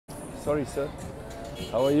Sorry, sir.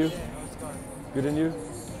 How are you? Good, and you?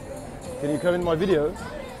 Can you come in my video?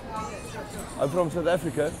 I'm from South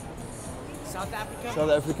Africa. South Africa? South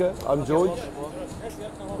Africa. I'm George.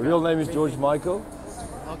 Real name is George Michael.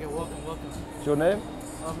 Okay, welcome. What's your name?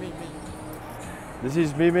 Me. This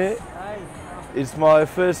is Mimi. Hi. It's my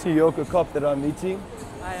first New Yorker cop that I'm meeting.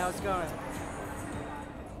 Hi, how's it going?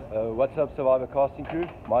 What's up, Survivor casting crew?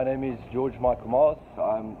 My name is George Michael Maas.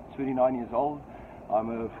 I'm 29 years old. I'm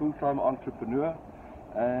a full-time entrepreneur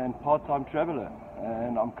and part-time traveler.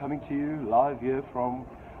 And I'm coming to you live here from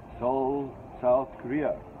Seoul, South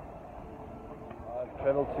Korea. I've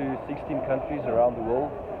traveled to 16 countries around the world.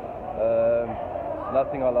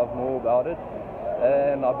 Nothing I love more about it.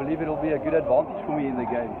 And I believe it'll be a good advantage for me in the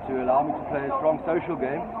game to allow me to play a strong social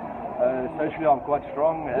game. Socially I'm quite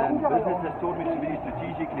strong, and business has taught me to be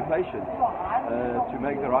strategically patient, to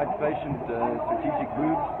make the right patient strategic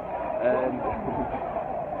moves. And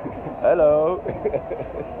hello.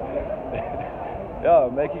 Yeah,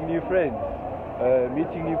 making new friends,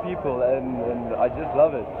 meeting new people, and I just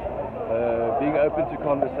love it. Being open to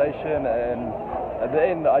conversation, and at the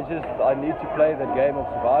end I need to play that game of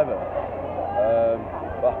Survivor.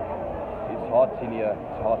 But it's hot in here,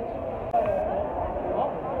 it's hot.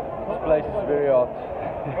 This place is very hot.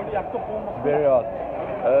 It's very hot.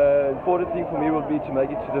 Important thing for me will be to make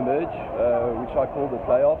it to the merge, which I call the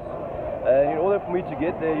playoffs. And in order for me to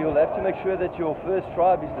get there, you'll have to make sure that your first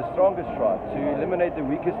tribe is the strongest tribe, to eliminate the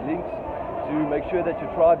weakest links, to make sure that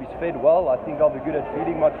your tribe is fed well. I think I'll be good at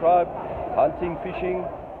feeding my tribe, hunting, fishing,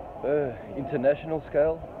 international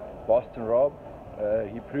scale. Boston Rob,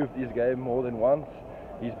 he proved his game more than once,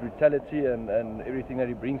 his brutality and everything that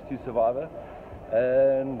he brings to Survivor.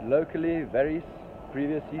 And locally, Varys,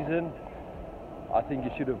 previous season, I think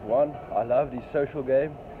he should have won. I loved his social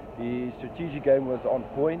game. His strategic game was on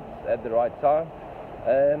point at the right time,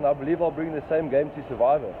 and I believe I'll bring the same game to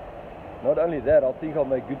Survivor. Not only that, I think I'll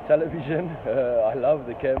make good television. I love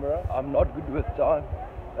the camera. I'm not good with time.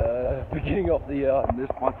 Beginning of the year, I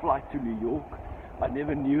missed my flight to New York. I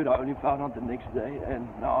never knew it. I only found out the next day, and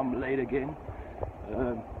now I'm late again.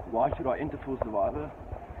 Why should I enter for Survivor?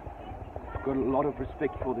 I've got a lot of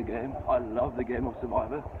respect for the game. I love the game of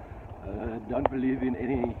Survivor. Don't believe in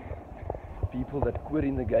any people that quit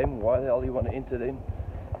in the game. Why the hell you want to enter them?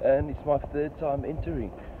 And it's my third time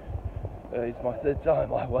entering. It's my third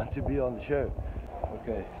time I want to be on the show.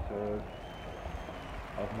 Okay, so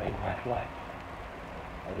I've made my flight.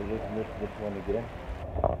 I just missed this one again.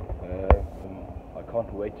 I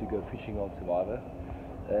can't wait to go fishing on Survivor.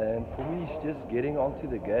 And for me, it's just getting onto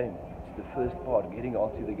the game. It's the first part, getting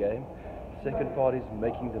onto the game. Second part is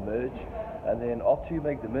making the merge. And then after you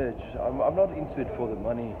make the merge, I'm not into it for the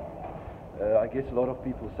money. I guess a lot of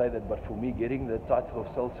people say that, but for me, getting the title of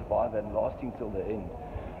Sole Survivor and lasting till the end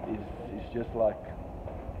is just like,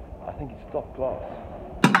 I think it's top class.